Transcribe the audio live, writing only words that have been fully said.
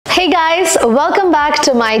Hey guys, welcome back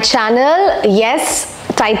to my channel. Yes,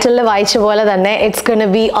 title it's gonna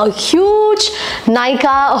be a huge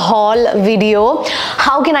NYKAA haul video.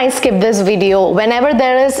 How can I skip this video? Whenever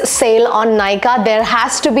there is sale on NYKAA, there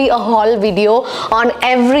has to be a haul video on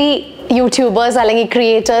every YouTubers or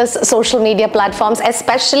creators, social media platforms,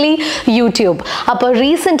 especially YouTube.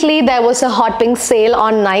 Recently there was a hot pink sale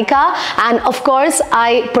on NYKAA and of course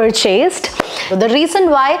I purchased. The reason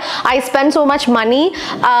why I spend so much money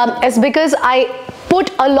is because I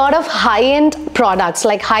put a lot of high-end products,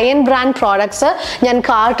 like high-end brand products, in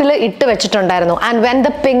cart, and when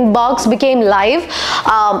the pink box became live,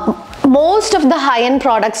 most of the high-end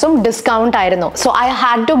products discount so I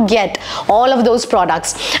had to get all of those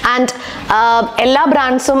products, and ella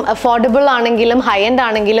brands affordable anengilum high-end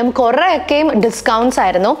anengilum Kora came discounts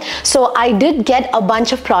so I did get a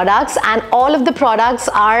bunch of products and all of the products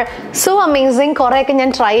are so amazing. Kora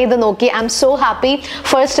can try the noki. I'm so happy.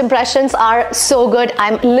 First impressions are so good.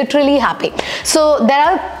 I'm literally happy. So there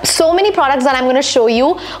are so many products that I'm going to show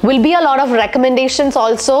you. Will be a lot of recommendations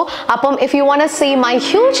also. If you want to see my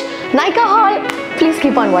huge NYKAA haul, please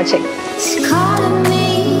keep on watching.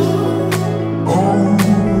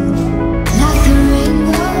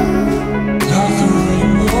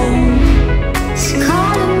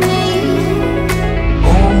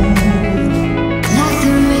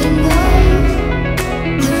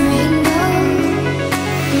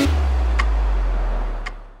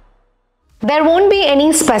 There won't be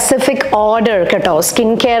any specific order,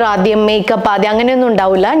 skincare, makeup,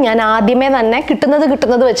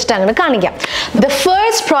 the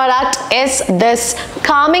first product is this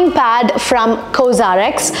calming pad from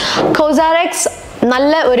COSRX. COSRX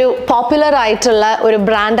popular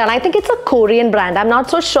brand, and I think it's a Korean brand. I'm not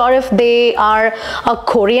so sure if they are a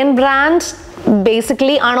Korean brand.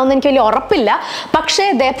 Basically, their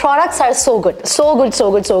products are so good.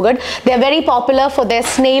 They are very popular for their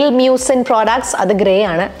snail mucin products. That's grey.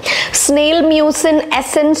 Snail mucin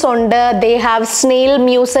essence they have snail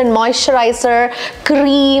mucin moisturizer,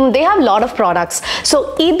 cream. They have a lot of products.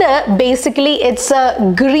 So either basically it's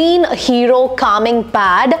a green hero calming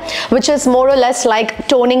pad, which is more or less like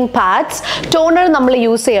toning pads. Toner nammal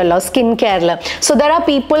use skincare. So there are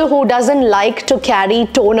people who doesn't like to carry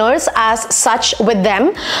toners as such with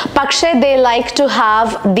them, pakshe they like to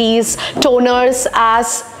have these toners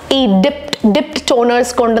as dipped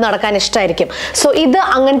toners kondu nadakkan ishtayirikkum. So idu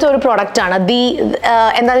angante oru product aanu.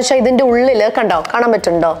 Endha vecha idinte ullil kando kanan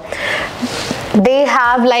pettundo. They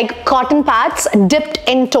have like cotton pads dipped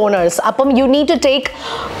in toners. You need to take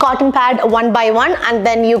cotton pad one by one and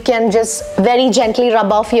then you can just very gently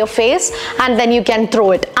rub off your face and then you can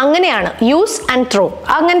throw it. Anganeyana, use and throw.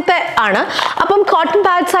 Angante aanu. Cotton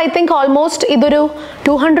pads, I think almost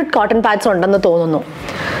 200 cotton pads undennu thonunnu.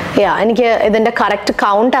 Yeah, enike idinte correct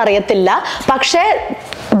count ariyatilla. Pakshe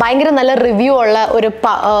ഭയങ്കര നല്ല review ഉള്ള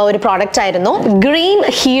ഒരു product ആയിരുന്നു. Green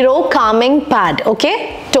Hero Calming Pad. Okay,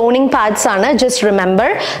 toning pads ആണ്. Just remember,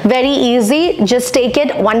 very easy. Just take it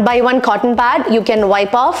one by one cotton pad. You can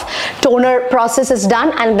wipe off. Toner process is done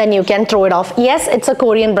and then you can throw it off. Yes, it's a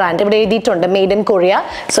Korean brand. ഇവിടെ എഴുതിയിട്ടുണ്ട് made in Korea.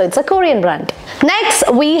 So it's a Korean brand. Next,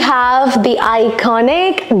 we have the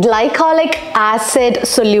iconic Glycolic acid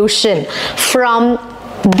solution from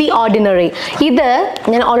The Ordinary. This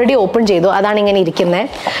I already opened it.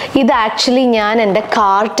 This actually in the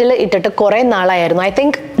cart. I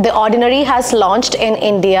think The Ordinary has launched in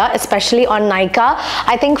India, especially on NYKAA.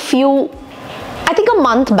 I think a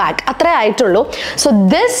month back. So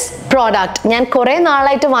this product,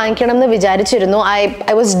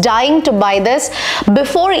 I was dying to buy this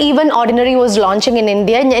before even Ordinary was launching in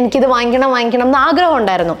India.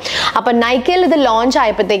 launch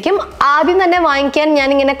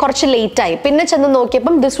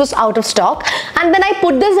this was out of stock, and then I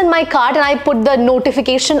put this in my cart and I put the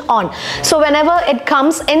notification on. So whenever it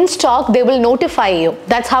comes in stock, they will notify you.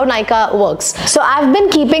 That's how NYKAA works. So I've been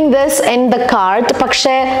keeping this in the cart.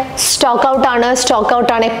 പക്ഷേ stock out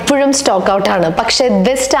ആണ് എപ്പോഴും stock out ആണ്. പക്ഷേ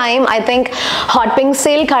this time I think hot pink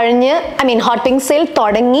sale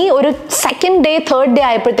തുടങ്ങി ഒരു second day third day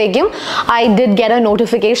ആയപ്പോഴത്തേക്കും I did get a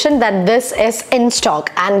notification that this is in stock,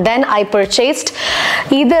 and then I purchased.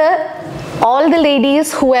 Either all the ladies,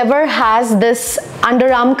 whoever has this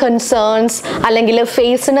underarm concerns അല്ലെങ്കിൽ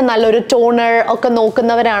ഫേസിന് നല്ലൊരു toner ഒക്കെ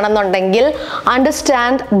നോക്കുന്നവരാണെന്നുണ്ടെങ്കിൽ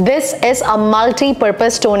understand this is a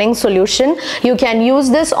multi-purpose toning solution. You can use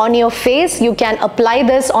this on your face, you can apply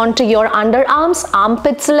this onto your underarms,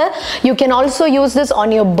 armpits. You can also use this on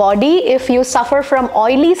your body. If you suffer from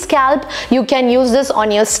oily scalp, you can use this on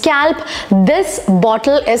your scalp. This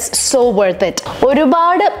bottle is so worth it.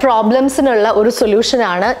 ഒരുപാട് പ്രോബ്ലംസിനുള്ള ഒരു solution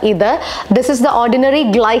ആണ് ഇത്. This is the ordinary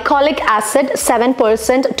glycolic acid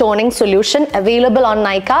 7% toning solution available on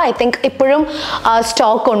NYKAA. I think ഇപ്പോഴും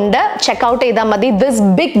stock ഉണ്ട്. Check out ചെയ്താൽ മതി. This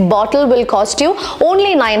big bottle will cost you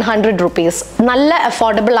only 900 rupees. നല്ല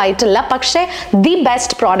affordable ആയിട്ടില്ല, പക്ഷേ ദി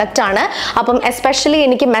ബെസ്റ്റ് പ്രോഡക്റ്റ് ആണ്. അപ്പം എസ്പെഷ്യലി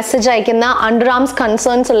എനിക്ക് മെസ്സേജ് അയക്കുന്ന underarms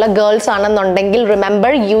concerns ഉള്ള ഗേൾസ് ആണെന്നുണ്ടെങ്കിൽ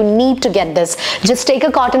remember you need to get this. Just take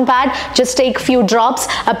a cotton pad, just take few drops,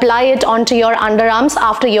 apply it onto your underarms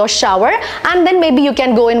after your shower, and then maybe you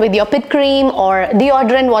can go in with your pit cream or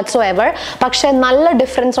deodorant whatsoever. പക്ഷേ നല്ല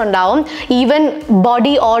difference ഉണ്ടാവും. Even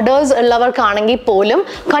body orders ഉള്ളവർക്കാണെങ്കിൽ പോലും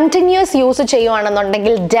continuous use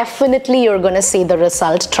ചെയ്യുവാണെന്നുണ്ടെങ്കിൽ definitely you're going to see the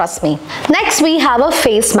result, trust me. Next we have a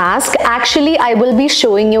face mask. Actually I will be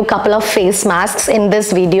showing you couple of face masks in this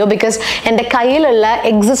video because എൻ്റെ കയ്യിലുള്ള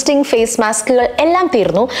existing face masks എല്ലാം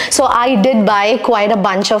തീർന്നു. So I did buy quite a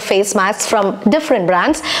bunch of face masks from different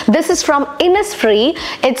brands. This is from Innisfree.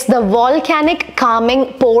 It's the Volcanic Calming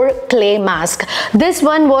Pore Clay Mask. This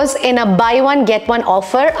one was in a buy one get one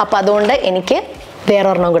offer. അപ്പോൾ അതുകൊണ്ട് എനിക്ക് വേറെ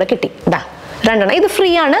ഒരെണ്ണം കൂടെ കിട്ടി. രണ്ടെണ്ണം. ഇത് free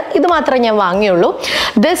ആണ്, ഇത് മാത്രമേ ഞാൻ വാങ്ങിയുള്ളൂ.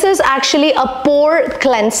 This is actually a pore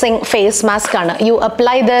cleansing face mask ആണ്. You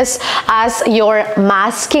apply this as your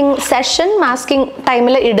masking session, masking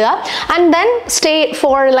ടൈമിൽ ഇടുക, and then stay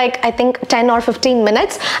for like I think 10 or 15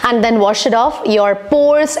 minutes and then wash it off. Your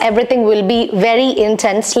pores, everything will be very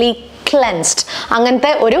intensely cleansed. അങ്ങനത്തെ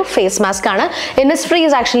ഒരു face mask ആണ്. Innisfree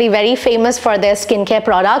is actually very famous for their skin care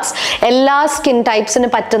products. എല്ലാ skin ടൈപ്സിന്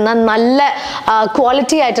പറ്റുന്ന നല്ല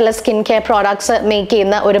quality ആയിട്ടുള്ള skin care products make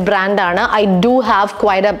ചെയ്യുന്ന ഒരു ബ്രാൻഡാണ്. I do have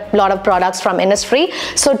quite a lot of products from Innisfree.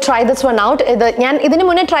 So try this one out. ഞാൻ ഇതിന്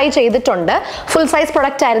മുന്നേ ട്രൈ ചെയ്തിട്ടുണ്ട്. ഫുൾ സൈസ്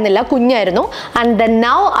പ്രൊഡക്റ്റ് ആയിരുന്നില്ല, കുഞ്ഞായിരുന്നു. And then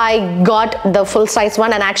now I got the full size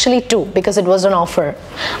one and actually two because it was an offer.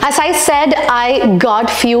 As I said, I got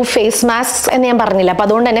few face masks എന്ന് ഞാൻ പറഞ്ഞില്ല. അപ്പോൾ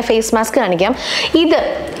അതുകൊണ്ട് തന്നെ ഫേസ് മാസ്ക് കാണിക്കാം.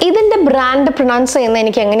 ഇതിന്റെ ബ്രാൻഡ് പ്രൊനൗൺസ് ചെയ്യുന്ന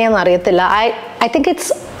എനിക്ക് എങ്ങനെയാണെന്ന് അറിയത്തില്ല. I think it's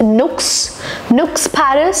NUXE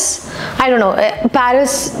Paris. I don't know.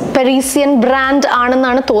 Parisian brand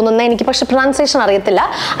ആണെന്നാണ് തോന്നുന്നത് എനിക്ക്, പക്ഷെ പ്രൊനൗൺസിയേഷൻ അറിയത്തില്ല.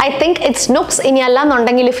 I think it's NUXE. ഇനി അല്ല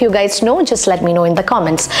എന്നുണ്ടെങ്കിൽ if you guys know, just let me know in the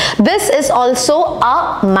comments. This is also a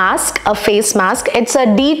mask, a face mask. It's a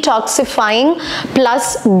detoxifying plus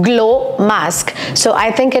glow mask. So I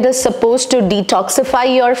think it is supposed to detoxify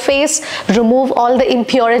your face, remove all the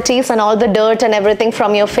impurities and all the dirt and everything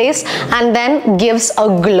from your face, and then gives a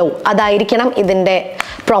glow. അതായിരിക്കണം ഇതിന്റെ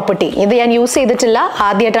property. ഇത് ഞാൻ use ചെയ്തിട്ടില്ല,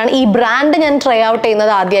 ആദ്യമായിട്ടാണ് ഈ brand ഞാൻ try out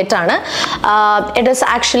ചെയ്യുന്നത്, ആദ്യമായിട്ടാണ്. ഇറ്റ് ഈസ്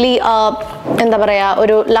ആക്ച്വലി എന്താ പറയുക,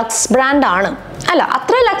 ഒരു ലക്സ് ബ്രാൻഡ് ആണ്. അല്ല,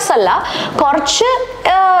 അത്ര ലക്സ് അല്ല, കുറച്ച്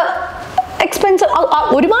എക്സ്പെൻസീവ്,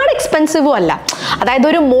 ഒരുപാട് എക്സ്പെൻസീവും അല്ല. അതായത്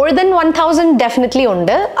ഒരു മോർ ദൻ 1000 ഡെഫിനറ്റ്ലി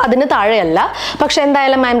ഉണ്ട്, അതിന് താഴെയല്ല. പക്ഷെ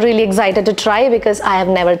എന്തായാലും I am really excited to try because I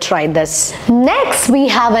have never tried this. Next we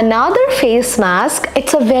have another face mask.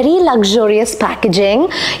 It's A very luxurious packaging.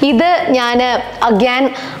 ഇത് ഞാൻ again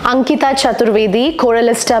Ankita Chaturvedi,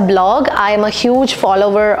 കോറലിസ്റ്റ blog, I M A huge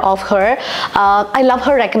follower of her. I love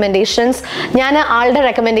her recommendations. ഞാൻ ആളുടെ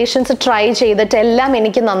recommendations try ചെയ്തിട്ട് എല്ലാം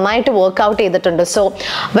എനിക്ക് നന്നായിട്ട് workout ചെയ്തിട്ടുണ്ട്. So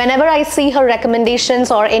whenever I see her recommendations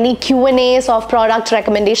or any Q&As of product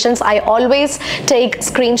recommendations, I always take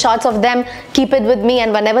screenshots of them, keep it with me,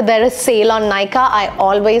 and whenever there is sale on NYKAA, I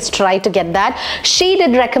always try to get that. She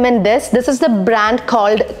did recommend this. This is the brand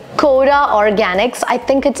called Kora Organics. I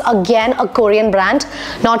think it's again a Korean brand,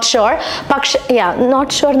 not sure. Yeah, not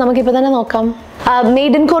sure. നമുക്കിപ്പോൾ തന്നെ നോക്കാം.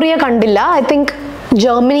 Made in Korea കണ്ടില്ല. I think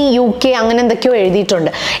Germany, UK അങ്ങനെ എന്തൊക്കെയോ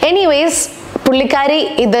എഴുതിയിട്ടുണ്ട്. Anyways, പുള്ളിക്കാരി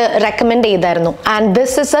ഇത് recommend ചെയ്തായിരുന്നു. And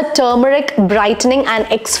this is A turmeric brightening and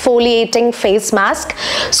exfoliating face mask.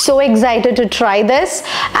 So excited to try this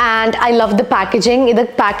and I love the packaging. ഇത്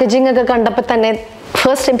പാക്കേജിങ് ഒക്കെ കണ്ടപ്പോൾ തന്നെ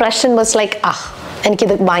ഫസ്റ്റ് ഇംപ്രഷൻ വാസ് ലൈക്ക്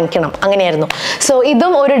എനിക്കിത് വാങ്ങിക്കണം, അങ്ങനെയായിരുന്നു. സോ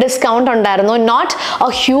ഇതും ഒരു ഡിസ്കൗണ്ട് ഉണ്ടായിരുന്നു. നോട്ട് എ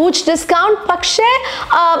ഹ്യൂജ് ഡിസ്കൗണ്ട്, പക്ഷേ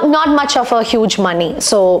not much of A huge money.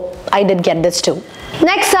 So I did get this to.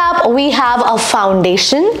 Next up we have a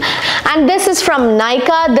foundation, and this is from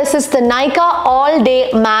NYKAA. This is the NYKAA All Day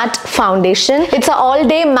Matte Foundation. It's a all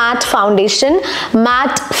day matte foundation,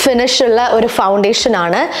 matte finish ulla oru foundation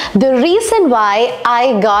aanu. The reason why I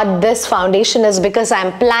got this foundation is because I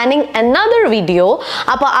am planning another video.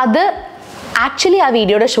 appo adu actually ആ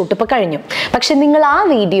വീഡിയോയുടെ shoot ഇപ്പോൾ കഴിഞ്ഞു. പക്ഷെ നിങ്ങൾ ആ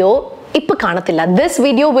video ഇപ്പോ കാണത്തില്ല. This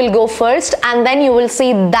video will go first and then you will see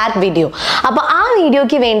that video. അപ്പോൾ ആ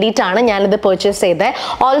വീഡിയോക്ക് വേണ്ടിയിട്ടാണ് ഞാനിത് പർച്ചേസ് ചെയ്തത്.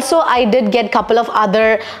 Also I did get couple of other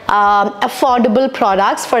affordable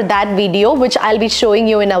products for that video which I'll be showing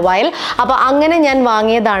you in a while. അപ്പോൾ അങ്ങനെ ഞാൻ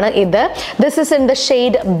വാങ്ങിയതാണ് ഇത്. This is in the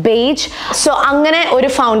shade Beige. So അങ്ങനെ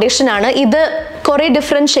ഒരു ഫൗണ്ടേഷൻ ആണ് ഇത്. കുറേ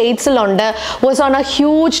different ഷെയ്ഡ്സിലുണ്ട്. Was on A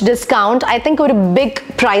huge discount. I think ഒരു ബിഗ്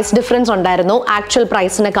പ്രൈസ് ഡിഫറൻസ് ഉണ്ടായിരുന്നു ആക്ച്വൽ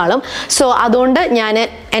പ്രൈസിനെക്കാളും. സോ അതുകൊണ്ട് ഞാൻ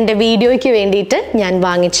എൻ്റെ വീഡിയോയ്ക്ക് വേണ്ടിയിട്ട് ഞാൻ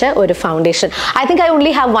വാങ്ങിച്ച ഒരു foundation. I think I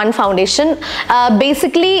only have one foundation.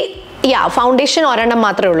 Basically foundation ഒരെണ്ണം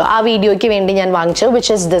മാത്രമേ ഉള്ളൂ ആ വീഡിയോയ്ക്ക് വേണ്ടി ഞാൻ വാങ്ങിച്ചു, which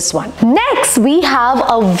is this one. Next we have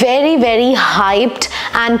a very hyped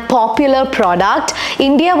and popular product.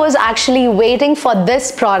 India was actually waiting for this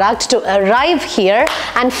product to arrive here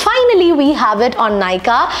and finally we have it on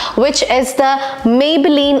NYKAA, which is the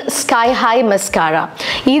Maybelline Sky High Mascara.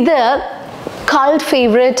 This cult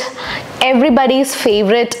favorite, everybody's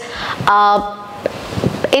favorite,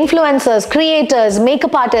 influencers, creators,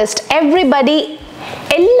 makeup artists, everybody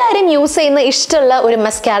എല്ലാവരും use ചെയ്യുന്ന ഇഷ്ടമുള്ള ഒരു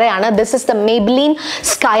മസ്കാരയാണ്. This is the Maybelline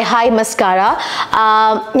Sky High Mascara.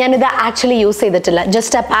 ഞാനിത് actually use ചെയ്തിട്ടില്ല,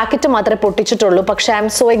 just ആ packet മാത്രമേ പൊട്ടിച്ചിട്ടുള്ളൂ. പക്ഷേ I M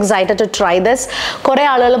so excited to try this. കുറേ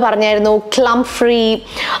ആളുകൾ പറഞ്ഞായിരുന്നു clump free,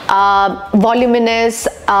 വോള്യൂമിനസ്,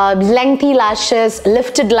 lengthy lashes,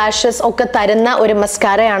 lifted lashes ഒക്കെ തരുന്ന ഒരു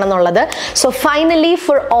മസ്കാരയാണെന്നുള്ളത്. So finally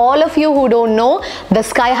for all of you who don't know, the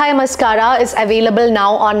Sky High Mascara is available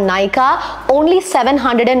now on NYKAA. Only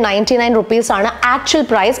 799 rupees ആണ് actual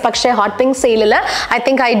price. പക്ഷേ hot pink സെയിലിൽ I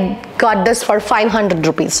think I got this four 500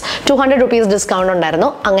 rupees. 200 rupees discount ഉണ്ടായിരുന്നു,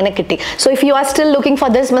 അങ്ങനെ കിട്ടി. So if you are still looking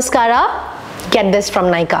for this mascara, get this from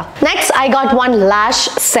NYKAA. Next I got one lash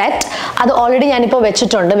set. അത് already ഞാനിപ്പോൾ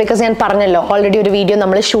വെച്ചിട്ടുണ്ട് because ഞാൻ പറഞ്ഞല്ലോ already ഒരു video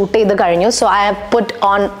നമ്മൾ ഷൂട്ട് ചെയ്ത് കഴിഞ്ഞു. So I have put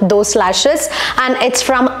on those lashes and it's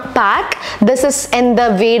from PAC. This is in the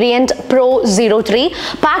variant Pro 03.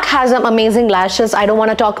 PAC has some amazing lashes. I don't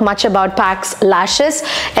want to talk much about PAC's lashes.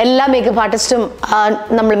 എല്ലാ makeup ആർട്ടിസ്റ്റും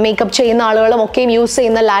നമ്മൾ makeup ചെയ്യുന്ന ആളുകളും ഒക്കെയും use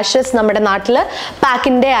ചെയ്യുന്ന lashes നമ്മുടെ നാട്ടിൽ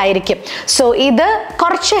പാക്കിൻ്റെ ആയിരിക്കും. So ഇത്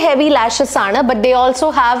കുറച്ച് ഹെവി ലാഷസ് ആണ്, but they also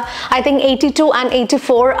have I think 82 and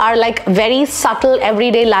 84 are like very subtle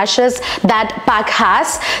everyday lashes that PAC has.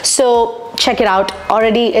 So check it out.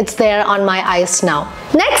 Already it's there on my eyes now.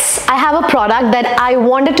 Next I have a product that I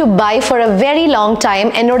wanted to buy for a very long time.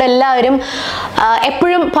 എന്നോട് എല്ലാവരും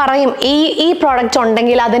എപ്പോഴും പറയും ഈ product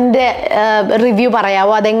ഉണ്ടെങ്കിൽ അതിൻ്റെ review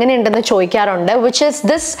പറയാവോ, അതെങ്ങനെയുണ്ടെന്ന് ചോദിക്കാറുണ്ട്. which is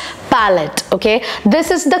this palette. Okay, this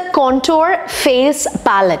is the contour face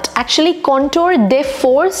palette. Actually contour de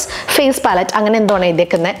force face palette അങ്ങനെ എന്തോണ്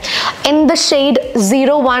എഴുതിയേക്കുന്നത്. in the shade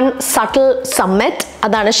 01 subtle summit,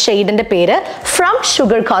 അതാണ് ഷെയ്ഡിന്റെ പേര്, from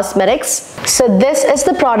Sugar Cosmetics. So this is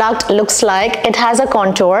the product looks like. It has a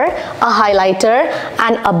contour, a highlighter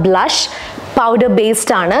and a blush. Powder based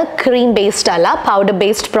ആണ്, cream based അല്ല, powder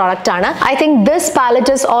based product ആണ്. I think this palette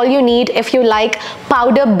is all you need if you like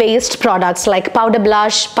powder based products like powder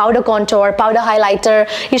blush, powder contour, powder highlighter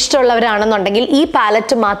ഇഷ്ടമുള്ളവരാണെന്നുണ്ടെങ്കിൽ ഈ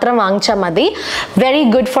palette മാത്രം വാങ്ങിച്ചാൽ മതി. Very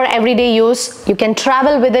good for everyday use. You can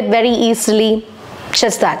travel with it very easily.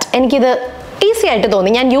 Just that. എനിക്കിത് easy ആയിട്ട് തോന്നി.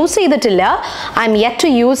 ഞാൻ use ചെയ്തിട്ടില്ല, I M yet to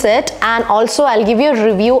use it and also I will give you A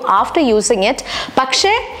review after using it.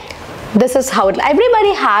 പക്ഷേ this is how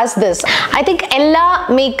everybody has this. I think എല്ലാ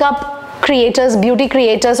makeup creators, beauty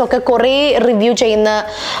creators ഒക്കെ കുറേ review ചെയ്യുന്ന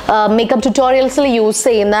makeup ട്യൂട്ടോറിയൽസിൽ use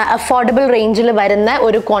ചെയ്യുന്ന affordable റേഞ്ചിൽ വരുന്ന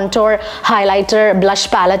ഒരു contour highlighter blush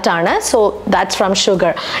palette ആണ്. So that's from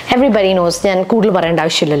sugar. Everybody nose, ഞാൻ കൂടുതൽ പറയേണ്ട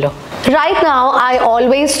ആവശ്യമില്ലല്ലോ. Right now I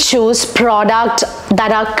always choose product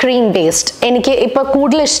that are cream based. എനിക്ക് ഇപ്പോൾ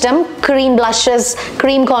കൂടുതൽ ഇഷ്ടം ക്രീം ബ്ലഷസ്,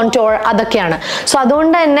 ക്രീം കോൺടോർ അതൊക്കെയാണ്. സോ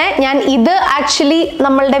അതുകൊണ്ട് തന്നെ ഞാൻ ഇത് ആക്ച്വലി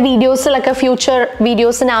നമ്മളുടെ വീഡിയോസിലൊക്കെ ഫ്യൂച്ചർ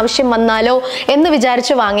വീഡിയോസിന് ആവശ്യം വന്നാലോ എന്ന്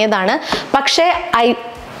വിചാരിച്ച് വാങ്ങിയതാണ്. പക്ഷേ I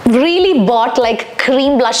really bought like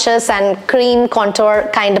cream blushes and cream contour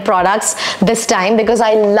kind of products this time because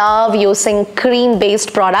I love using cream based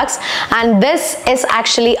products, and this is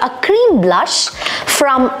actually a cream blush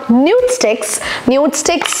from Nudestix.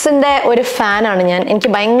 Nudestix inde oru fan aanu njan,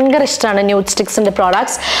 eniki bayangara ishtana Nudestix inde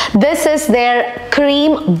products. This is their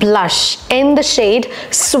cream blush in the shade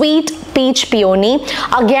Sweet Peach Peony.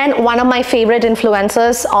 Again, one of my favorite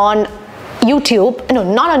influencers on YouTube, no,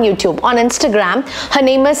 not on YouTube, on Instagram. Her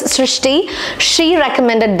name is Srishti. She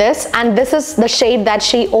recommended this and this is the shade that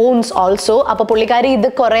she owns also. appo pullikari idu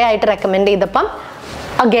kore aayittu recommend cheyidappam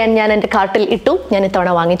again njan ente cartil ittu, njan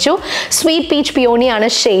ithona vaangichu. Sweet Peach Peony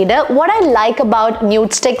aanu shade. What I like about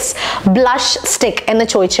Nudestix blush stick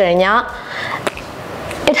ennu choichu kazhinja,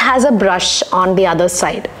 it has a brush on the other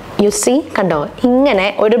side. you see kando ingane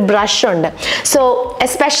oru brush undu. So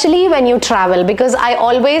especially when you travel, because I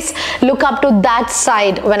always look up to that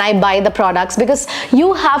side when I buy the products, because you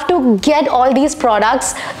have to get all these products.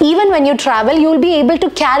 Even when you travel, you will be able to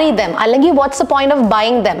carry them. Allengi what's the point of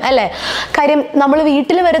buying them alle karyam nammal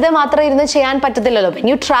veetil verade maatra irunnu cheyan pattathillalo. When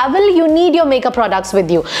you travel, you need your makeup products with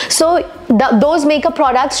you. So those makeup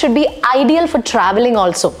products should be ideal for traveling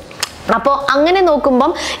also. അപ്പോൾ അങ്ങനെ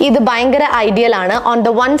നോക്കുമ്പം ഇത് ഭയങ്കര ideal ആണ്. On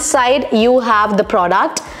the one side you have the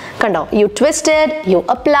product, kando, you twist it, you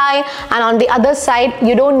apply, and on the other side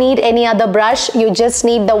you don't need any other brush, you just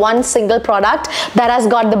need the one single product that has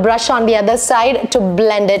got the brush on the other side to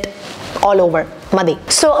blend it all over. Madi.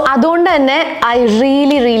 So adonde thanne I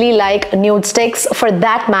really like Nudestix for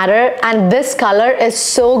that matter, and this color is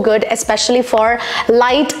so good, especially for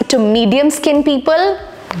light to medium skin people.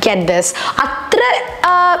 Get this. Atra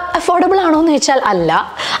affordable aano nu vechal alla,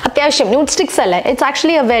 atyasham Nudestix alla, it's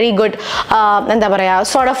actually a very good endha paraya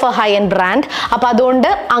sort of a high end brand. Appo adonde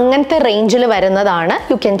angante range il varunnathana,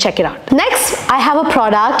 you can check it out. Next I have a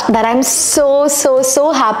product that I'm so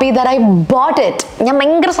happy that I bought it. ഞാൻ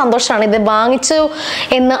ഭയങ്കര സന്തോഷമാണ് ഇത് വാങ്ങിച്ചു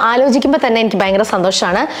എന്ന് ആലോചിക്കുമ്പോൾ തന്നെ എനിക്ക് ഭയങ്കര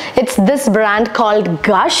സന്തോഷമാണ്. It's this brand called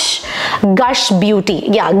Gush Beauty.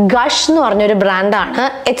 Yeah, Gush എന്ന് പറഞ്ഞൊരു ബ്രാൻഡാണ്.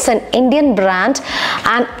 It's an Indian brand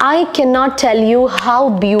and I cannot tell you how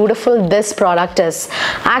beautiful this product is.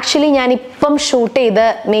 Actually ഞാൻ ഇപ്പം ഷൂട്ട് ചെയ്ത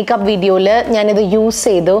മേക്കപ്പ് വീഡിയോയിൽ ഞാനിത് യൂസ്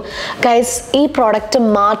ചെയ്തു. ഗൈസ് ഈ പ്രോഡക്റ്റ്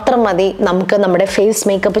മാത്രം മതി നമുക്ക് നമ്മുടെ ഫേസ്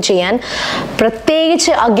മേക്കപ്പ് ചെയ്യാൻ.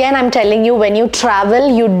 പ്രത്യേകിച്ച് again I'm telling you, when you travel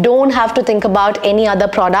you don't have to think about any other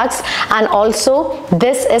products, and also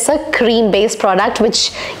this is a cream based product which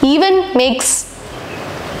even makes,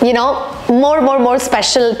 you know, more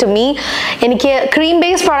special to me. എനിക്ക് cream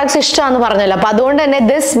based products ഇഷ്ടമാണെന്ന് പറഞ്ഞല്ലോ, അപ്പോൾ അതുകൊണ്ട് തന്നെ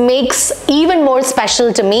this makes even more special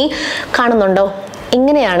to me. കാണുന്നുണ്ടോ?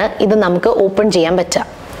 ഇങ്ങനെയാണ് ഇത് നമുക്ക് ഓപ്പൺ ചെയ്യാൻ പറ്റുക.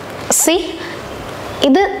 See,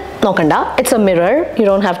 ഇത് നോക്കണ്ട, it's a mirror, you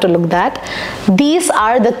don't have to look that. These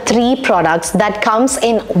are the 3 products that comes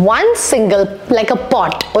in one single, like a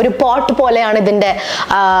pot. ഒരു pot പോലെയാണ് ഇതിന്റെ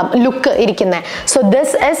ലുക്ക് ഇരിക്കുന്നത്. So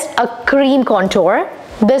this is a cream contour,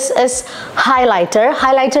 this is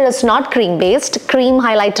highlighter is not cream based, cream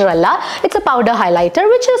highlighter alla, it's a powder highlighter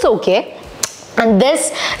which is okay. And this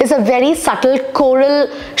is a very subtle coral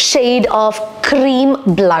shade of cream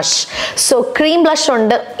blush. So cream blush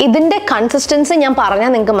ഉണ്ട്. ഇതിന്റെ consistency ഞാൻ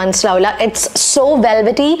പറഞ്ഞാൽ നിങ്ങൾക്ക് മനസ്സിലാവില്ല. It's so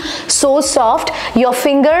velvety, so soft. Your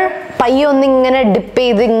finger പയ്യെ ഒന്ന് ഇങ്ങനെ dip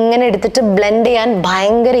ചെയ്ത് ഇങ്ങനെ എടുത്തിട്ട് ബ്ലെൻഡ് ചെയ്യാൻ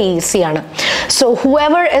ഭയങ്കര ഈസിയാണ്. So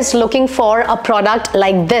whoever is looking for a product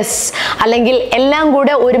like this, അല്ലെങ്കിൽ എല്ലാം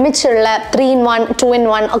കൂടെ ഒരുമിച്ചുള്ള 3-in-1,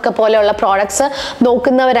 2-in-1 ഒക്കെ പോലെയുള്ള products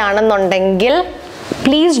നോക്കുന്നവരാണെന്നുണ്ടെങ്കിൽ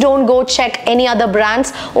please don't go check any other brands,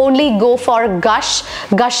 only go for Gush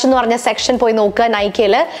എന്ന് പറഞ്ഞ സെക്ഷൻ പോയി നോക്കുക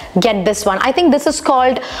നൈക്കയിൽ. Get this one. I think this is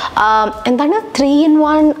called എന്താണ്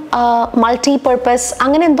 3-in-1 multi-purpose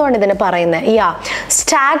അങ്ങനെ എന്തോ ആണ് ഇതിനെ പറയുന്നത്. Yeah,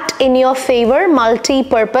 stacked in your favor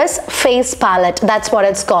multi-purpose face palette, that's what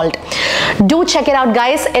it's called. Do check it out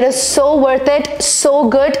guys, it is so worth it, so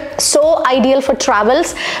good, so ideal for travels,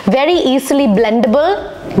 very easily blendable,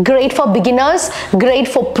 great for beginners, great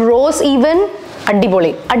for pros even.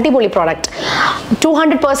 Addiboli product.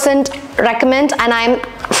 200% recommend, and I'm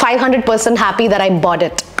 500% happy that I bought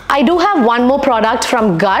it. I do have one more product from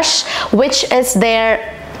Gush, which is their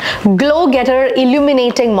Glow Getter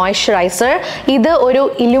Illuminating Moisturiser. Either oru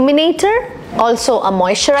illuminator, also a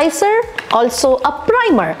moisturizer, also a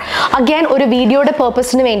primer. Again ഒരു വീഡിയോയുടെ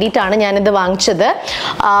പർപ്പസിന് വേണ്ടിയിട്ടാണ് ഞാനിത് വാങ്ങിച്ചത്.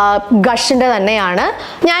 ഗഷിൻ്റെ തന്നെയാണ്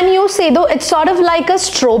ഞാൻ use ചെയ്തു. It's sort of like A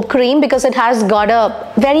strobe cream because it has got a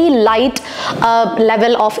very light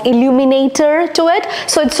level of illuminator to it,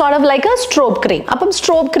 so it's sort of like a strobe cream. അപ്പം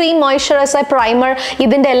strobe cream, moisturizer, primer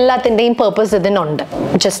ഇതിൻ്റെ എല്ലാത്തിൻ്റെയും purpose ഇതിനുണ്ട്.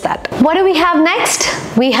 Just that. What do we have next?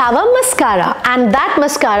 We have a mascara, and that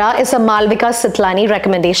mascara is a Malvika Sitlani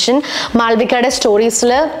recommendation. Malvika's stories,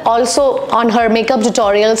 also on her makeup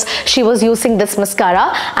tutorials she was using this mascara,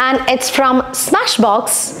 and it's from Smashbox.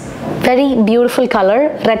 Very beautiful color,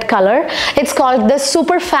 red color. It's called the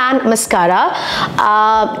Super Fan Mascara.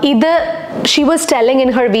 She was telling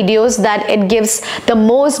in her videos that it gives the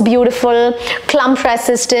most beautiful clump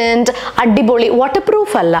resistant addiboli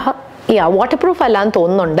waterproof alla. Yeah, waterproof alla nu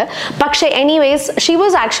thonnundu. Pakshe anyways, she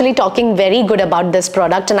was actually talking very good about this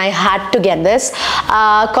product, and I had to get this.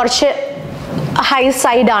 Korche high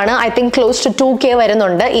side aanu, I think close to 2K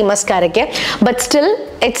varunundu ee mascara-kke, but still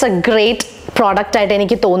it's a great product ആയിട്ട്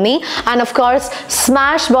എനിക്ക് തോന്നി. And of course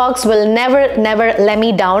Smashbox will never let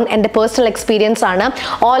me down. എൻ്റെ personal experience ആണ്.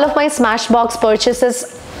 All of my Smashbox purchases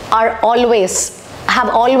are always have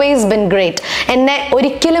always been great. എന്നെ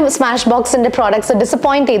ഒരിക്കലും Smashboxന്റെ products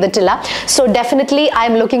disappoint ചെയ്തിട്ടില്ല. So definitely I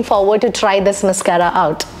am looking forward to try this mascara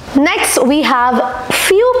out. Next we have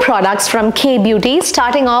few products from K Beauty,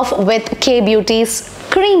 starting off with K Beauty's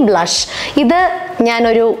cream blush. ഇത്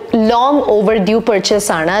ഞാനൊരു long overdue purchase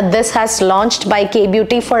ആണ്. This has launched by K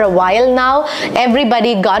Beauty for a while now.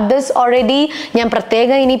 Everybody got this already. ഞാൻ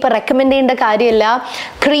പ്രത്യേകം ഇനിയിപ്പോൾ recommend ചെയ്യേണ്ട കാര്യമില്ല.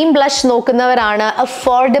 Cream blush നോക്കുന്നവരാണ്,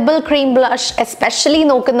 affordable cream blush especially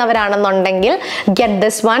നോക്കുന്നവരാണെന്നുണ്ടെങ്കിൽ get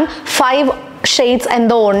this one. 5 shades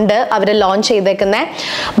എന്തോ ഉണ്ട് അവർ ലോഞ്ച് ചെയ്തേക്കുന്നത്.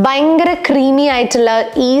 ഭയങ്കര ക്രീമി ആയിട്ടുള്ള,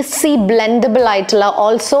 ഈസി ബ്ലെൻഡബിൾ ആയിട്ടുള്ള,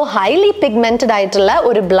 ഓൾസോ ഹൈലി പിഗ്മെന്റഡ് ആയിട്ടുള്ള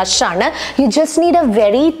ഒരു ബ്ലഷ് ആണ്. You just need A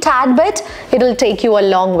very tad bit, it will take you A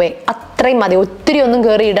long way. അത്രയും മതി, ഒത്തിരി ഒന്നും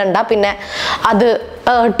കയറി ഇടണ്ട, പിന്നെ അത്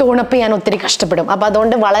ടോണപ്പ് ചെയ്യാൻ ഒത്തിരി കഷ്ടപ്പെടും. അപ്പോൾ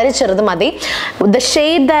അതുകൊണ്ട് വളരെ ചെറുത് മതി. The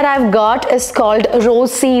shade that I have got is called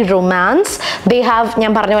Rossi romance. They have,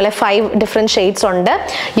 ഞാൻ പറഞ്ഞ പോലെ 5 ഡിഫറെൻറ്റ് ഷെയ്ഡ്സ് ഉണ്ട്.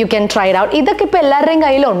 You can try it out. ഇതൊക്കെ ഇപ്പോൾ എല്ലാവരുടെയും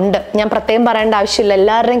കയ്യിലുണ്ട്, ഞാൻ പ്രത്യേകം പറയേണ്ട ആവശ്യമില്ല,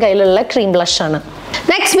 എല്ലാവരുടെയും കയ്യിലുള്ള ക്രീം ബ്ലഷ് ആണ്.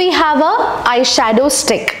 Next we have A eyeshadow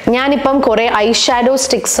stick. ഞാനിപ്പം കുറേ ഐഷാഡോ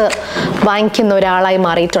സ്റ്റിക്സ് വാങ്ങിക്കുന്ന ഒരാളായി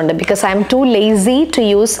മാറിയിട്ടുണ്ട്. Because I M to lazy to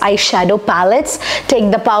use eyeshadow palettes. Take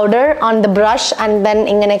the powder on the brush and then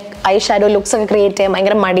ഇങ്ങനെ ഐഷാഡോ ലുക്സ് ഒക്കെ ക്രിയേറ്റ് ചെയ്യാൻ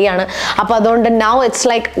ഭയങ്കര മടിയാണ്. അപ്പോൾ അതുകൊണ്ട് now it's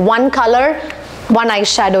like one color, one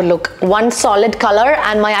eyeshadow look, one solid color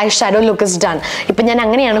and my eyeshadow look is done. ഇപ്പം ഞാൻ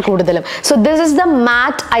അങ്ങനെയാണ് കൂടുതലും. So this is the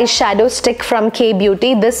matte eyeshadow stick from K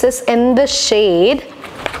Beauty. This is in the shade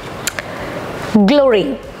Glory.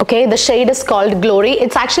 Okay, the shade is called Glory.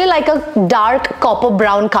 It's actually like a dark copper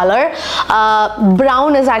brown color.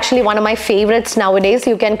 Brown is actually one of my favorites nowadays.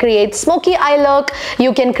 You can create smoky eye look,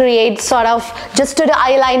 you can create sort of just an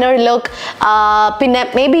eyeliner look,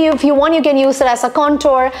 maybe if you want you can use it as a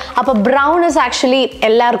contour. Appo brown is actually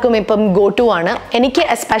ellarkum ippam go to aanu, enike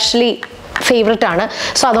especially favourite ആണ്.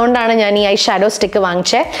 So അതുകൊണ്ടാണ് ഞാൻ ഈ eyeshadow stick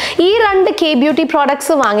വാങ്ങിച്ചത്. ഈ 2 K Beauty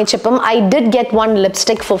products വാങ്ങിച്ചപ്പം I did get 1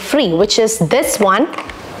 lipstick four free, which is this one.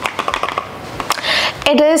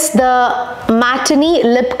 It is the Matinee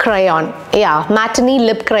Lip Crayon. Yeah, Matinee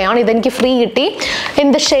Lip Crayon. Idanki free kitti in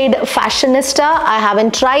the shade Fashionista. I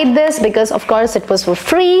haven't tried this because of course it was for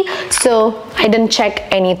free, so I didn't check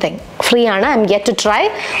anything. Free ana, I'm yet to try.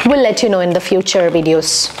 We'll let you know in the future videos.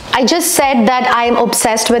 I just said that I'm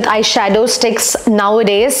obsessed with eyeshadow sticks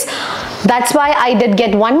nowadays. That's why I did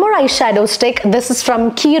get one more eyeshadow stick. This is from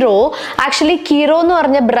Kiro. Actually Kiro nu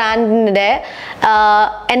parna brand inde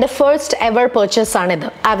and the first ever purchase anid.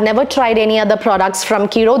 I've never tried any other products from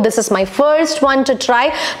Kiro. This is my first one to try.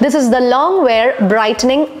 This is the long wear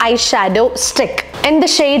brightening eyeshadow stick in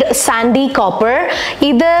the shade Sandy Copper.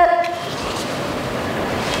 Idu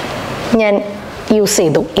ഞാൻ use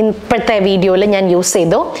ചെയ്തു, ഇപ്പോഴത്തെ വീഡിയോയിൽ ഞാൻ use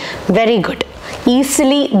ചെയ്തു. Very good,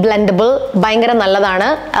 easily blendable, ഭയങ്കര നല്ലതാണ്.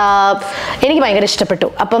 എനിക്ക് ഭയങ്കര ഇഷ്ടപ്പെട്ടു.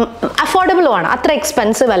 അപ്പം അഫോർഡബിളും ആണ്, അത്ര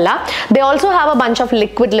എക്സ്പെൻസീവ് അല്ല. They also have a bunch of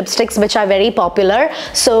liquid lipsticks which are very popular.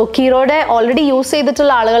 So കീറോയുടെ already use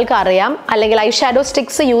ചെയ്തിട്ടുള്ള ആളുകൾക്ക് അറിയാം, അല്ലെങ്കിൽ ഐഷാഡോ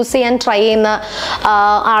സ്റ്റിക്സ് യൂസ് ചെയ്യാൻ ട്രൈ ചെയ്യുന്ന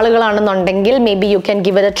ആളുകളാണെന്നുണ്ടെങ്കിൽ may be you can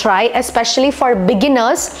give it A try, especially for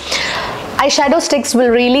beginners. Eyeshadow sticks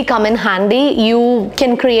will really come in handy. You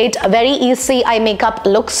can create a very easy eye makeup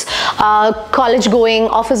looks. College going,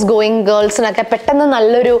 office going girls nake pettanna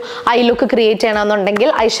nalloru eye look create cheyanannundengil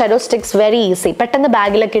eyeshadow sticks very easy. Pettanna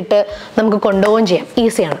bag il itte namukku kondovam cheyam,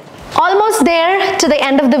 easy aanu. Almost there to the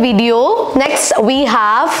end of the video. Next we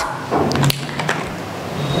have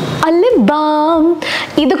a lip balm.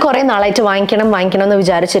 ഇത് കുറേ നാളായിട്ട് വാങ്ങിക്കണം എന്ന്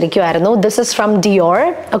വിചാരിച്ചിരിക്കുമായിരുന്നു. This is from DIOR.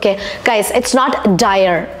 Okay guys, it's not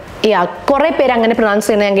DIOR. Yeah, കുറേ പേര് അങ്ങനെ pronounce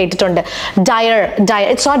ചെയ്യുന്നത് ഞാൻ കേട്ടിട്ടുണ്ട്. DIOR.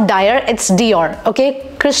 It's not DIOR, it's DIOR. Okay,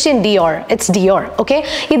 Christian Dior. It's DIOR. Okay,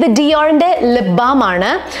 ഇത് DIORന്റെ ലിപ് ബാം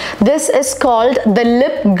ആണ്. This is called the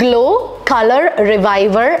Lip Glow Color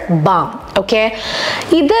Reviver Balm. Okay,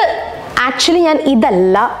 ഇത് actually ഞാൻ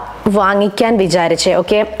ഇതല്ല വാങ്ങിക്കാൻ വിചാരിച്ചേ.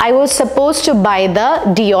 Okay, I was suppose to by the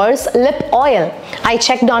ഡിയോർസ് lip oil. I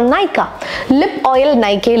checked on Nykaa. Lip oil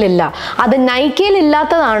നൈക്കയിലില്ല. അത് നൈക്കയിൽ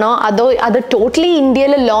ഇല്ലാത്തതാണോ അതോ അത് ടോട്ടലി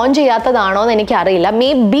ഇന്ത്യയിൽ ലോഞ്ച് ചെയ്യാത്തതാണോ എന്ന് എനിക്കറിയില്ല. May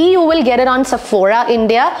be you will get it on സഫോറ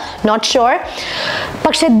India, not sure.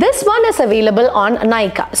 പക്ഷെ this one is available on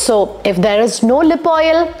Nykaa. So if there is no lip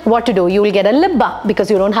oil, what to do? You will get A lip balm because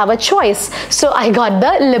you don't have A choice. So I got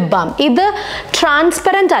the lip balm. ഇത്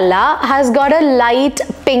transparent അല്ല, has got A light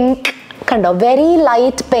pink, കണ്ടോ, very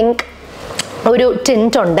light pink ഒരു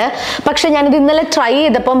tint ഉണ്ട്. പക്ഷെ ഞാനിത് ഇന്നലെ try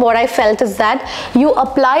ചെയ്തപ്പം what I felt is that you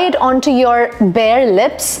apply it onto your bare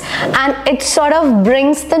lips and it sort of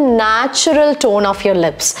brings the natural tone of your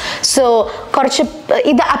lips. So കുറച്ച്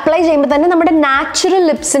ഇത് apply ചെയ്യുമ്പോൾ തന്നെ നമ്മുടെ നാച്ചുറൽ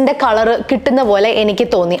ലിപ്സിന്റെ കളർ കിട്ടുന്ന പോലെ എനിക്ക്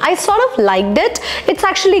തോന്നി. I sort of liked it. It's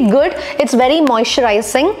actually good. It's very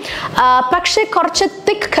moisturizing. പക്ഷെ കുറച്ച്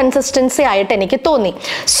thick consistency ആയിട്ട് എനിക്ക് തോന്നി.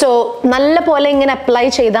 So നല്ല പോലെ ഇങ്ങനെ അപ്ലൈ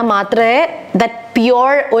ചെയ്താൽ മാത്രമേ that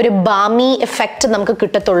pure ഒരു balmy effect നമുക്ക്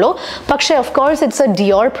കിട്ടത്തുള്ളൂ. പക്ഷേ of course it's a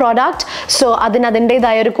DIOR product, so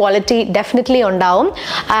അതിൻ്റെതായ ഒരു quality definitely ഉണ്ടാവും.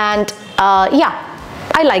 And yeah,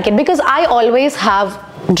 I like it because I always have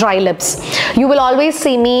dry lips. You will always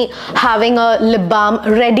see me having a lip balm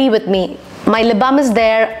ready with me. My lip balm is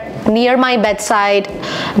there near my bedside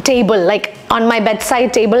table, like on my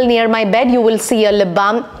bedside table near my bed you will see a lip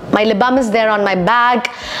balm. My lip balm is there on my bag.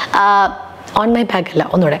 On my bag alla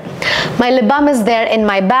onnude. My lip balm is there in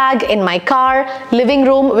my bag, in my car, living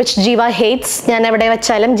room, which Jeeva hates. ഞാൻ എവിടെ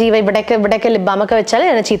വെച്ചാലും ജീവ ഇവിടേക്ക് lip balm ഒക്കെ വെച്ചാൽ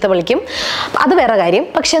എന്നെ ചീത്ത വിളിക്കും. അത് വേറെ കാര്യം.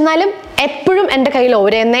 പക്ഷെ എന്നാലും എപ്പോഴും എൻ്റെ കയ്യിൽ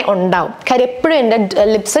ഓരോന്നേ ഉണ്ടാവും. കാര്യം എപ്പോഴും എൻ്റെ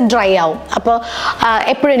ലിപ്സ് ഡ്രൈ ആവും. അപ്പോൾ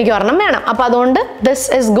എപ്പോഴും എനിക്ക് ഒരെണ്ണം വേണം. അപ്പോൾ അതുകൊണ്ട് this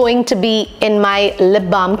is going to be in my lip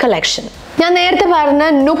balm collection. ഞാൻ നേരത്തെ പറഞ്ഞ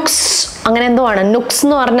നുക്സ് അങ്ങനെ എന്തോ ആണ്. നുക്സ്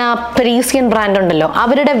എന്ന് പറഞ്ഞ പരീസിയൻ ബ്രാൻഡ് ഉണ്ടല്ലോ,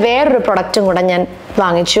 അവരുടെ വേറൊരു പ്രൊഡക്റ്റും കൂടെ ഞാൻ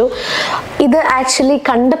വാങ്ങിച്ചു. ഇത് ആക്ച്വലി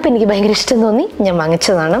കണ്ടപ്പോൾ എനിക്ക് ഭയങ്കര ഇഷ്ടം തോന്നി, ഞാൻ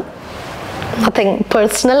വാങ്ങിച്ചതാണ്. Nothing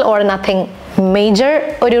personal or nothing major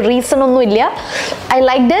ഒരു reason ഒന്നുമില്ല. I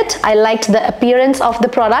liked it. I liked the appearance of the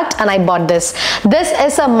product and I bought this. This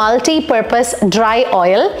is a multi-purpose dry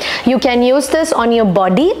oil. You can use this on your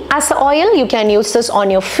body as an oil. You can use this on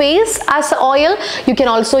your face as an oil. You can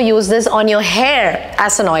also use this on your hair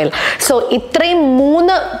as an oil. So ഇത്രയും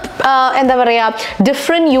മൂന്ന് എന്താ പറയാ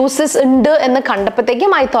different uses ഉണ്ട് എന്ന്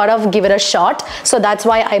കണ്ടപ്പോഴത്തേക്കും I thought of give it a shot. So that's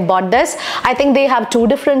why I bought this. I think they have two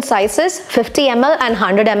different sizes, 50 ml and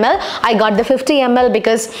 100 ml. I got the 50 ml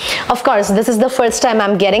because of course this is the first time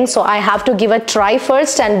I'm getting, so I have to give a try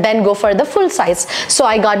first and then go for the full size. So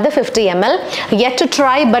I got the 50 ml. Yet to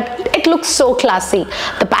try, but it looks so classy.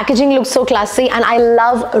 The packaging looks so classy and I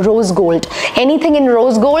love rose gold. Anything in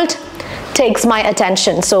rose gold takes my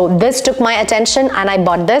attention. So this took my attention and I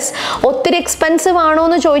bought this. ഒത്തിരി expensive ആണോ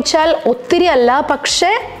എന്ന് ചോദിച്ചാൽ ഒത്തിരി അല്ല,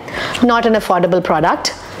 പക്ഷേ not an affordable product.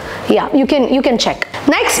 Yeah, you can check.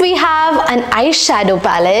 Next we have an eyeshadow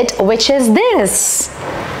palette, which is this.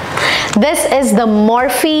 This is the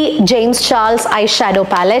Morphe James Charles eyeshadow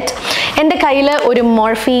palette. എൻ്റെ കയ്യിൽ ഒരു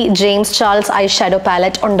Morphe James Charles eyeshadow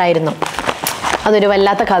palette ഉണ്ടായിരുന്നു. അതൊരു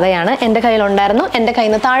വല്ലാത്ത കഥയാണ്. എൻ്റെ കയ്യിൽ ഉണ്ടായിരുന്നു, എൻ്റെ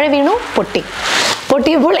കയ്യിൽ നിന്ന് താഴെ വീണു,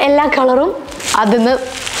 പൊട്ടിയപ്പോൾ എല്ലാ കളറും അതിന്ന്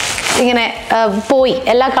ഇങ്ങനെ പോയി,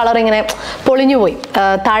 എല്ലാ കളറും ഇങ്ങനെ പൊളിഞ്ഞു പോയി.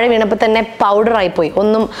 താഴെ വീണപ്പോൾ തന്നെ പൗഡർ ആയി പോയി,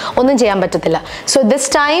 ഒന്നും ചെയ്യാൻ പറ്റത്തില്ല. സോ ദിസ്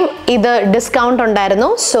ടൈം ഇത് ഡിസ്കൗണ്ട് ഉണ്ടായിരുന്നു.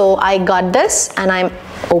 So I got this and I M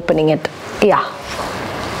opening it.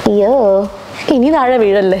 ഇനി താഴെ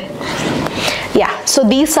വീഴല്ലേ. So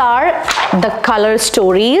these are the color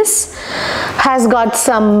stories. Has got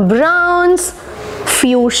some browns,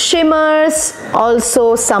 few shimmers, also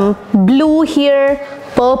some blue here,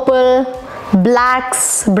 purple, blacks,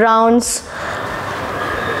 browns,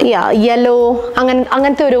 yellow,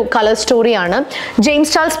 അങ്ങനത്തെ ഒരു colour സ്റ്റോറിയാണ്.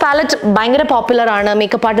 James Charles palette ഭയങ്കര popular ആണ്,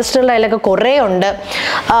 makeup ആർട്ടിസ്റ്റുകളുടെ അതിലൊക്കെ കുറേ ഉണ്ട്.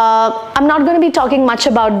 I am not going to B talking much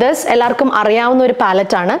about this. എല്ലാവർക്കും അറിയാവുന്ന ഒരു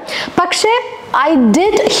പാലറ്റ് ആണ്. പക്ഷേ I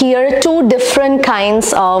did hear two different kinds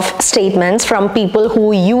of statements from people who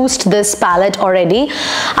used this palette already.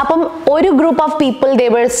 Apam oru group of people, they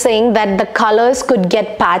were saying that the colors could get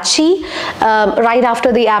patchy right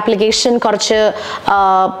after the application. Korchu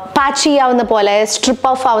patchy avunna pole, strip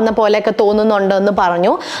off avunna pole ഒക്കെ തോന്നുന്നുണ്ട് എന്ന്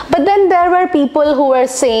പറഞ്ഞു. But then there were people who were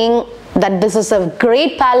saying that this is a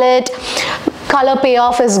great palette. Color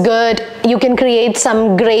payoff is good. You can create some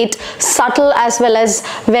great subtle as well as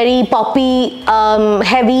very poppy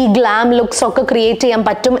heavy glam looks ഒക്കെ create ചെയ്യാൻ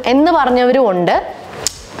പറ്റും എന്ന് പറഞ്ഞവരും ഉണ്ട്.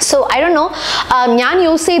 So I don't know. ഞാൻ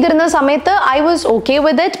use ചെയ്തിരുന്ന സമയത്ത് I was okay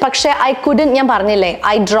with it. പക്ഷേ I couldn't, ഞാൻ പറഞ്ഞില്ലേ,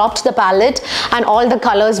 I dropped the palette and all the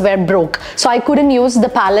colors were broke. So I couldn't use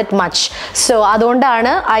the palette much. So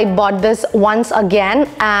അതുകൊണ്ടാണ് I bought this once again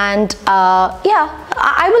and yeah,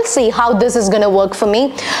 I will see how this is going to work for me.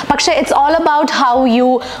 പക്ഷേ it's all about how you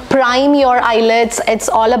prime your eyelids. It's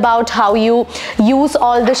all about how you use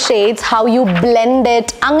all the shades, how you blend it.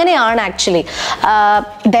 അങ്ങനെയാണ് actually.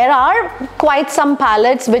 There are quite some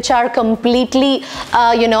palettes which are completely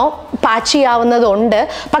patchy ആവുന്നതുണ്ട്.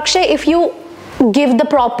 പക്ഷേ if you give the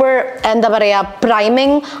proper എന്താ പറയാ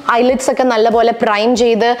priming. Eyelids ഒക്കെ നല്ലപോലെ prime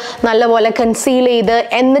ചെയ്ത് നല്ലപോലെ conceal ചെയ്ത്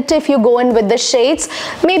എന്നിട്ട് if you go in with the shades,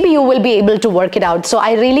 maybe you will be able to work it out. So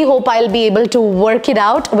I really hope I'll be able to work it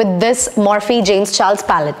out with this Morphe James Charles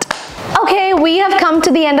palette. Okay, we have come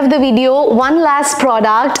to the end of the video. One last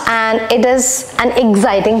product, and it is an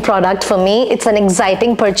exciting product for me. It's an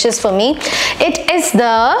exciting purchase for me. It is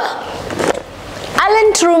the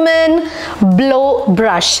Truman blow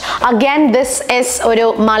brush. Again, this is oru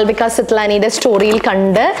Malvika Sitlanide story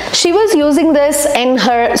kande. She was using this in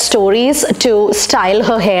her stories to style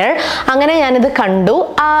her hair. Angane njan idu kandu.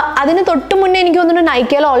 Adinu thottu munne enikku thonnu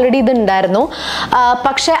NYKAA already idu undarnu.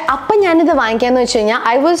 Pakshe appo njan idu vaangikkannu vechകഴിഞ്ഞാ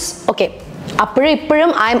I was okay.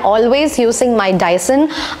 I'm always using my Dyson.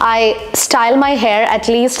 I style my hair at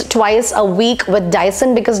least twice a week with Dyson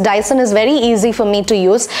because Dyson is very easy for me to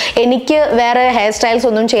use. Enikku vera hairstyles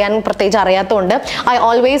onnum cheyan prathyekichu ariyathonde I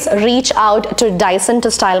always reach out to Dyson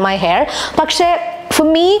to style my hair. Pakshe for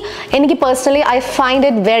me, eniki personally, I find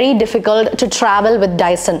it very difficult to travel with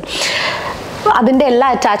Dyson. അതിന്റെ എല്ലാ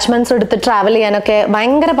attachments എടുത്ത് travel ചെയ്യാനൊക്കെ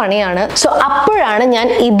ഭയങ്കര പണിയാണ്. So അപ്പോഴാണ് ഞാൻ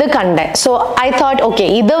ഇത് കണ്ടത്. സോ ഐ തോട്ട് ഓക്കെ,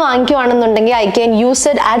 ഇത് വാങ്ങിക്കുവാണെന്നുണ്ടെങ്കിൽ I can use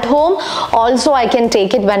it at home, also I can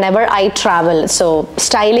take it when ever I travel. So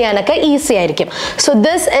style ചെയ്യാനൊക്കെ ഈസി ആയിരിക്കും. So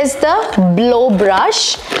this is the blow brush.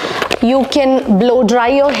 You can blow dry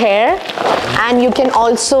your hair and you can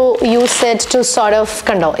also use it to sort of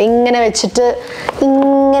kando ingane vechitte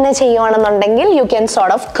ingane cheyyuvaണെന്നുണ്ടെങ്കിൽ you can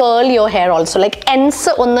sort of curl your hair also, like ends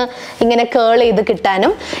ഒന്ന് ഇങ്ങനെ curl ചെയ്ത്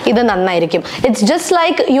കിട്ടാനും ഇത് നന്നായിരിക്കും. It's just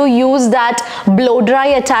like you use that blow dry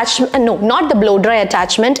attachment, no, not the blow dry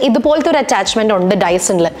attachment, ഇതുപോലത്തെ ഒരു attachment ഉണ്ട്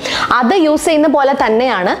ഡൈസണിൽ. അത് യൂസ് ചെയ്യുന്ന പോലെ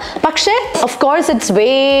തന്നെയാണ്, പക്ഷേ of course it's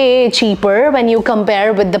way cheaper when you compare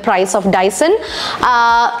with the price of Dyson.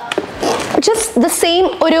 Just the same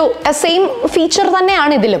ഒരു same feature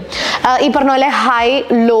തന്നെയാണ് ഇതിലും. ഈ പറഞ്ഞ പോലെ high,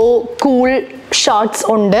 law, cool shots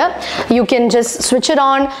under. You can just switch it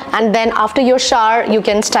on and then after your shower you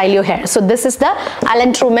can style your hair. So this is the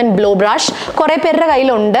Truman blow brush. Kore perra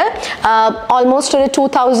kaiyilunde, almost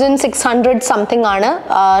 2600 something aanu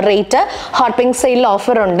rate. Hot pink sale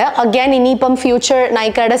offer unde. Again inipam future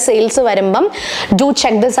NYKAA sales varumbam do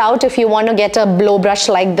check this out. If you want to get a blow brush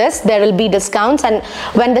like this, there will be discounts, and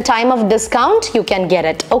when the time of discount you can get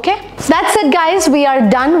it. Okay, that's it guys, we are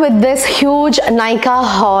done with this huge NYKAA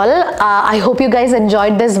haul. I hope you guys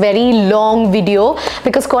enjoyed this very long video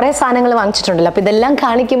because kore saanangal vaangichitundalla, appo idellam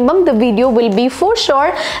kaanikkubam the video will be for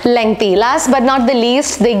sure lengthy. Last but not the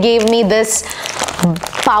least, they gave me this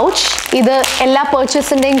pouch. Idu ella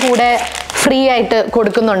purchase indeyum kude free aayittu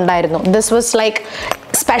kodukunnundairunnu. This was like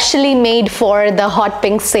specially made for the hot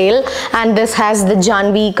pink sale, and this has the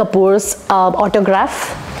Janhvi Kapoor's autograph.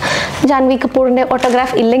 Janhvi Kapoorinte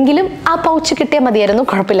autograph illengilum aa pouch kittiya madiyarunnu,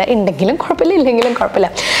 korappilla, indengilum korappilla, illengilum korappilla.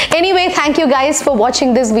 Anyway, thank you guys for watching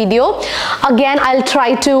this video. Again, I'll try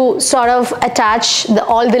to sort of attach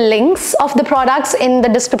all the links of the products in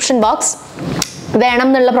the description box. വേണം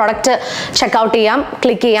എന്നുള്ള product checkout ചെയ്യാം,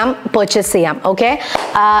 click ചെയ്യാം, purchase ചെയ്യാം. Okay,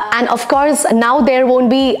 and of course now there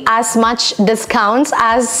won't be as much discounts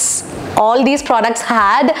as all these products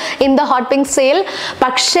had in the hot pink sale.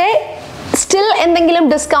 പക്ഷേ still എന്തെങ്കിലും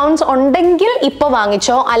discounts ഉണ്ടെങ്കിൽ ഇപ്പോൾ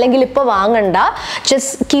വാങ്ങിച്ചോ, അല്ലെങ്കിൽ ഇപ്പോൾ വാങ്ങണ്ട.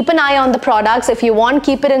 Just keep an eye on the products. If you want,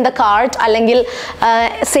 keep it in the cart, അല്ലെങ്കിൽ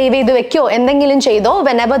save ചെയ്ത് വെക്കോ, എന്തെങ്കിലും ചെയ്തോ.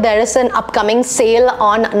 Whenever there is an upcoming sale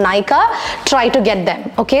on NYKAA, try to get them.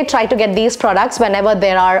 Okay, try to get these products whenever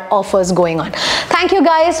there are offers going on. Thank you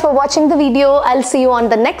guys for watching the video. I'll see you on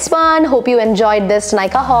the next one. Hope you enjoyed this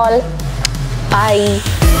NYKAA haul. Bye.